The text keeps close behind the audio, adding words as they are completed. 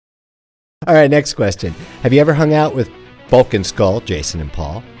All right, next question. Have you ever hung out with Bulk and Skull, Jason and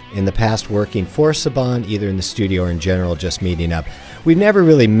Paul, in the past working for Saban, either in the studio or in general, just meeting up? We've never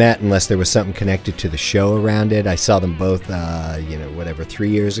really met unless there was something connected to the show around it. I saw them both, 3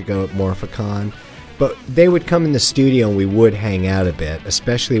 years ago at Morphicon. But they would come in the studio and we would hang out a bit,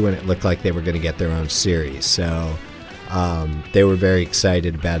 especially when it looked like they were going to get their own series. So they were very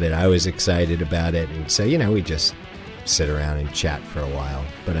excited about it. I was excited about it. And so, we just sit around and chat for a while.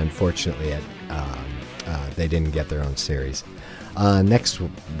 But unfortunately, they didn't get their own series. Next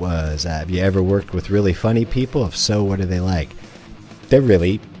was, have you ever worked with really funny people? If so, what are they like? They're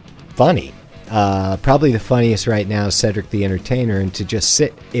really funny. Probably the funniest right now is Cedric the Entertainer, and to just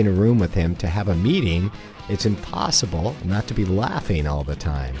sit in a room with him to have a meeting, it's impossible not to be laughing all the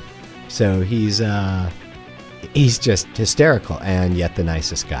time. So he's just hysterical and yet the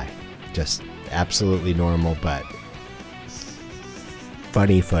nicest guy. Just absolutely normal, but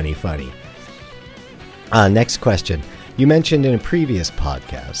funny. Next question. You mentioned in a previous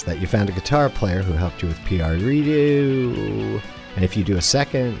podcast that you found a guitar player who helped you with PR redo. And if you do a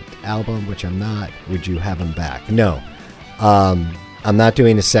second album, which I'm not, would you have him back? No. I'm not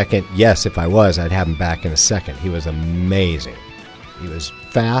doing a second. Yes, if I was, I'd have him back in a second. He was amazing. He was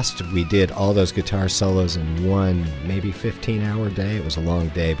fast. We did all those guitar solos in one, maybe 15-hour day. It was a long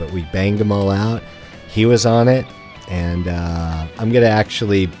day, but we banged them all out. He was on it. And I'm going to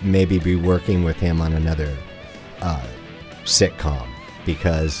actually maybe be working with him on another sitcom,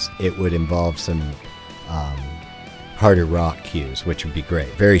 because it would involve some harder rock cues, which would be great.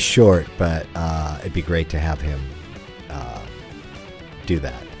 Very short, but it'd be great to have him do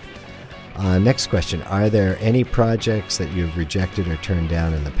that. Next question. Are there any projects that you've rejected or turned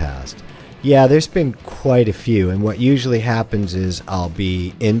down in the past? Yeah, there's been quite a few, and what usually happens is I'll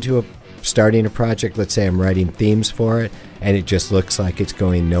be starting a project. Let's say I'm writing themes for it, and it just looks like it's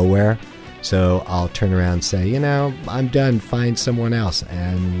going nowhere. So I'll turn around and say, I'm done, find someone else.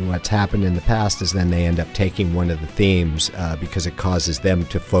 And what's happened in the past is then they end up taking one of the themes because it causes them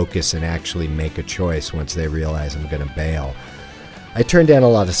to focus and actually make a choice once they realize I'm going to bail. I turn down a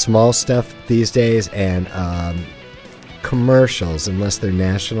lot of small stuff these days, and commercials, unless they're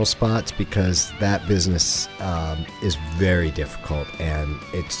national spots, because that business is very difficult and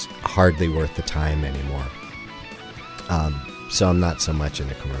it's hardly worth the time anymore. So I'm not so much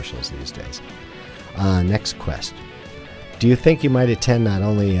into commercials these days. Next question. Do you think you might attend not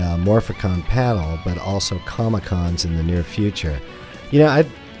only Morphicon panel, but also Comic-Cons in the near future? I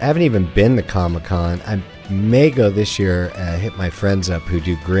haven't even been to Comic-Con. I may go this year, hit my friends up who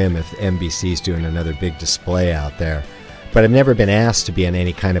do Grimm if NBC's doing another big display out there. But I've never been asked to be on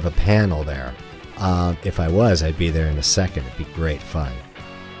any kind of a panel there. If I was, I'd be there in a second. It'd be great fun.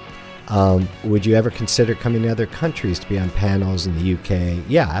 Would you ever consider coming to other countries to be on panels in the UK?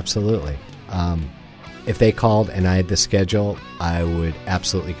 Yeah, absolutely. If they called and I had the schedule, I would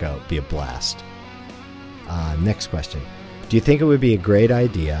absolutely go. It'd be a blast. Next question. Do you think it would be a great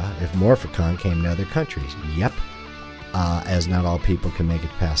idea if Morphicon came to other countries? Yep. As not all people can make it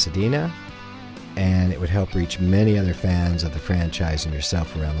to Pasadena, and it would help reach many other fans of the franchise and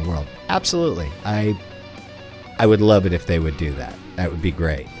yourself around the world. Absolutely. I would love it if they would do that. That would be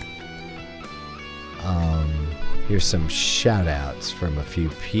great. Here's some shout-outs from a few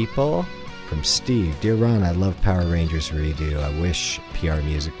people. From Steve. Dear Ron, I love Power Rangers redo. I wish PR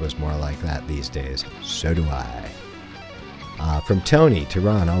music was more like that these days. So do I. From Tony to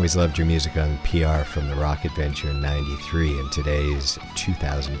Ron, always loved your music on PR from the Rock Adventure in '93 and today's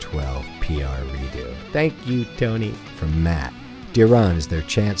 2012 PR redo. Thank you, Tony. From Matt. Dear Ron, is there a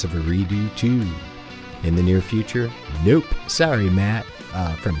chance of a redo too? In the near future? Nope. Sorry, Matt.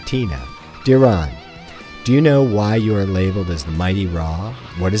 From Tina. Dear Ron, do you know why you are labeled as the Mighty Raw?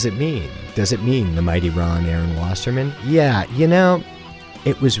 What does it mean? Does it mean the Mighty Ron Aaron Wasserman? Yeah,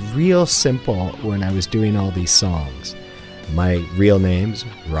 it was real simple when I was doing all these songs. My real name's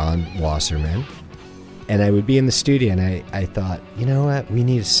Ron Wasserman, and I would be in the studio, and I thought, you know what, we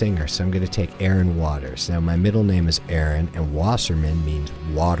need a singer, so I'm going to take Aaron Waters. Now, my middle name is Aaron, and Wasserman means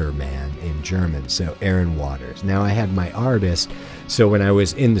waterman in German, so Aaron Waters. Now, I had my artist, so when I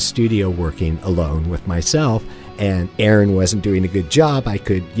was in the studio working alone with myself, and Aaron wasn't doing a good job, I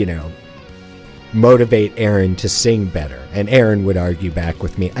could, motivate Aaron to sing better, and Aaron would argue back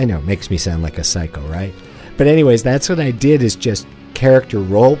with me. I know, it makes me sound like a psycho, right? But anyways, that's what I did, is just character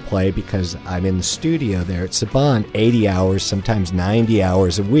role play, because I'm in the studio there at Saban 80 hours, sometimes 90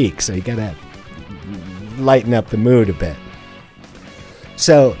 hours a week. So you got to lighten up the mood a bit.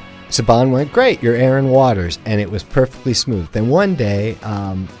 So Saban went, great, you're Aaron Waters. And it was perfectly smooth. Then one day,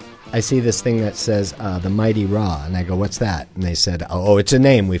 I see this thing that says The Mighty Raw, and I go, what's that? And they said, oh, it's a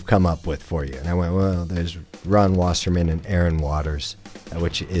name we've come up with for you. And I went, well, there's Ron Wasserman and Aaron Waters,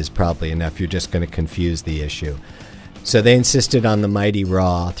 which is probably enough. You're just going to confuse the issue. So they insisted on The Mighty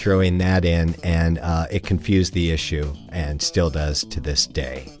Raw, throwing that in, and it confused the issue, and still does to this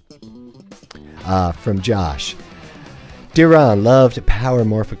day. From Josh. Dear Ron, loved Power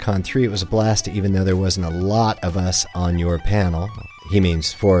Morphicon 3. It was a blast, even though there wasn't a lot of us on your panel. He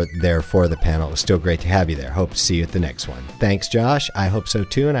means for the panel. It was still great to have you there. Hope to see you at the next one. Thanks, Josh. I hope so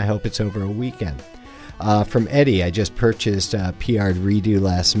too, and I hope it's over a weekend. From Eddie, I just purchased PR'd Redo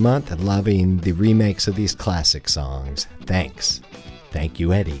last month. Loving the remakes of these classic songs. Thanks. Thank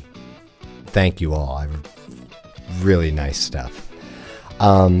you, Eddie. Thank you all. Really nice stuff.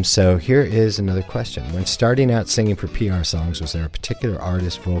 So here is another question. When starting out singing for PR songs, was there a particular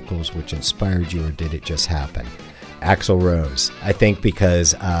artist vocals which inspired you, or did it just happen? Axl Rose. I think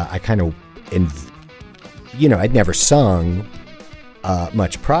because I kind of, I'd never sung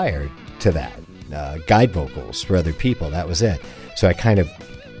much prior to that. Guide vocals for other people, that was it. So I kind of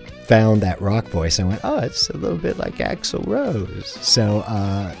found that rock voice and went, oh, it's a little bit like Axl Rose. So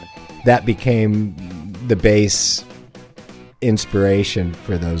that became the base inspiration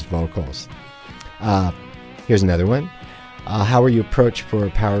for those vocals. Here's another one. How were you approached for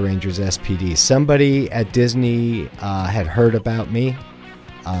Power Rangers SPD? Somebody at Disney had heard about me,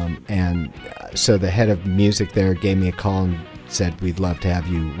 and so the head of music there gave me a call and said, we'd love to have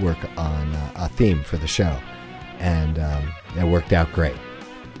you work on a theme for the show, and it worked out great.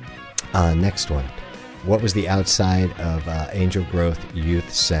 Next one. What was the outside of Angel Growth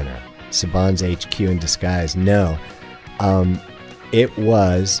Youth Center? Saban's HQ in disguise? No. It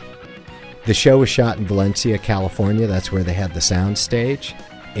was... The show was shot in Valencia, California. That's where they had the sound stage,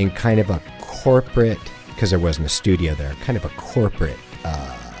 in kind of a corporate, because there wasn't a studio there, kind of a corporate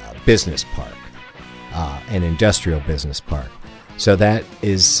business park, an industrial business park. So that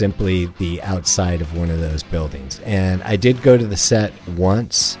is simply the outside of one of those buildings. And I did go to the set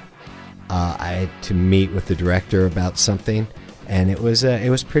once. I had to meet with the director about something, and it was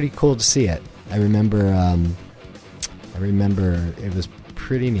pretty cool to see it. I remember it was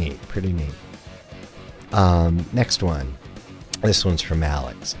pretty neat. Next one. This one's from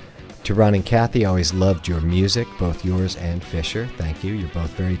Alex. To Ron and Kathy, I always loved your music, both yours and Fisher. Thank you. You're both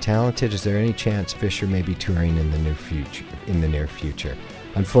very talented. Is there any chance Fisher may be touring in the near future?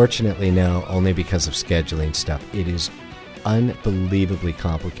 Unfortunately, no, only because of scheduling stuff. It is unbelievably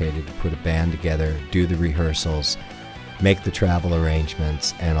complicated to put a band together, do the rehearsals, make the travel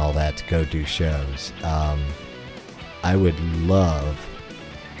arrangements, and all that to go do shows. I would love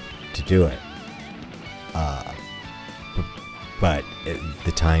to do it, but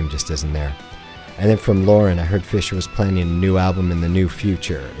the time just isn't there. And then from Lauren, I heard Fisher was planning a new album in the near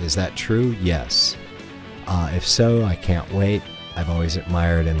future. Is that true? Yes. If so, I can't wait. I've always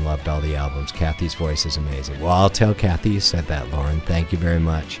admired and loved all the albums. Kathy's voice is amazing. Well, I'll tell Kathy you said that, Lauren. Thank you very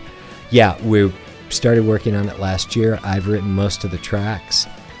much. Yeah, we started working on it last year. I've written most of the tracks.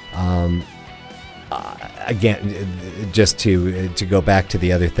 Again, just to go back to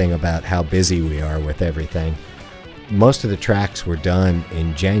the other thing about how busy we are with everything, most of the tracks were done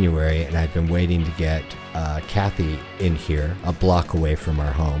in January, and I've been waiting to get Kathy in here, a block away from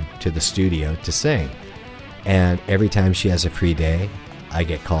our home, to the studio to sing. And every time she has a free day, I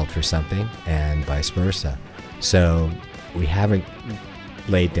get called for something, and vice versa. So we haven't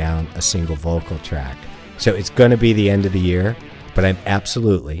laid down a single vocal track. So it's going to be the end of the year, but I'm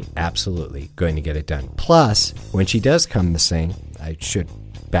absolutely going to get it done. Plus, when she does come to sing, I should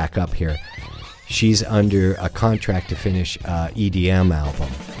back up here, she's under a contract to finish EDM album.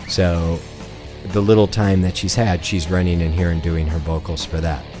 So the little time that she's had, she's running in here and doing her vocals for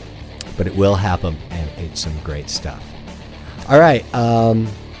that. But it will happen, and it's some great stuff. All right,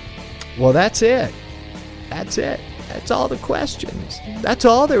 well, that's it. That's all the questions. That's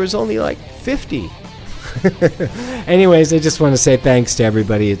all. There was only like 50. Anyways, I just want to say thanks to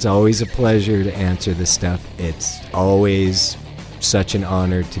everybody. It's always a pleasure to answer this stuff. It's always such an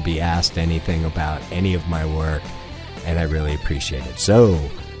honor to be asked anything about any of my work, and I really appreciate it. So,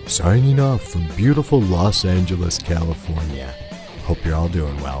 signing off from beautiful Los Angeles, California. Hope you're all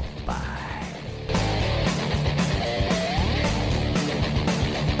doing well. Bye.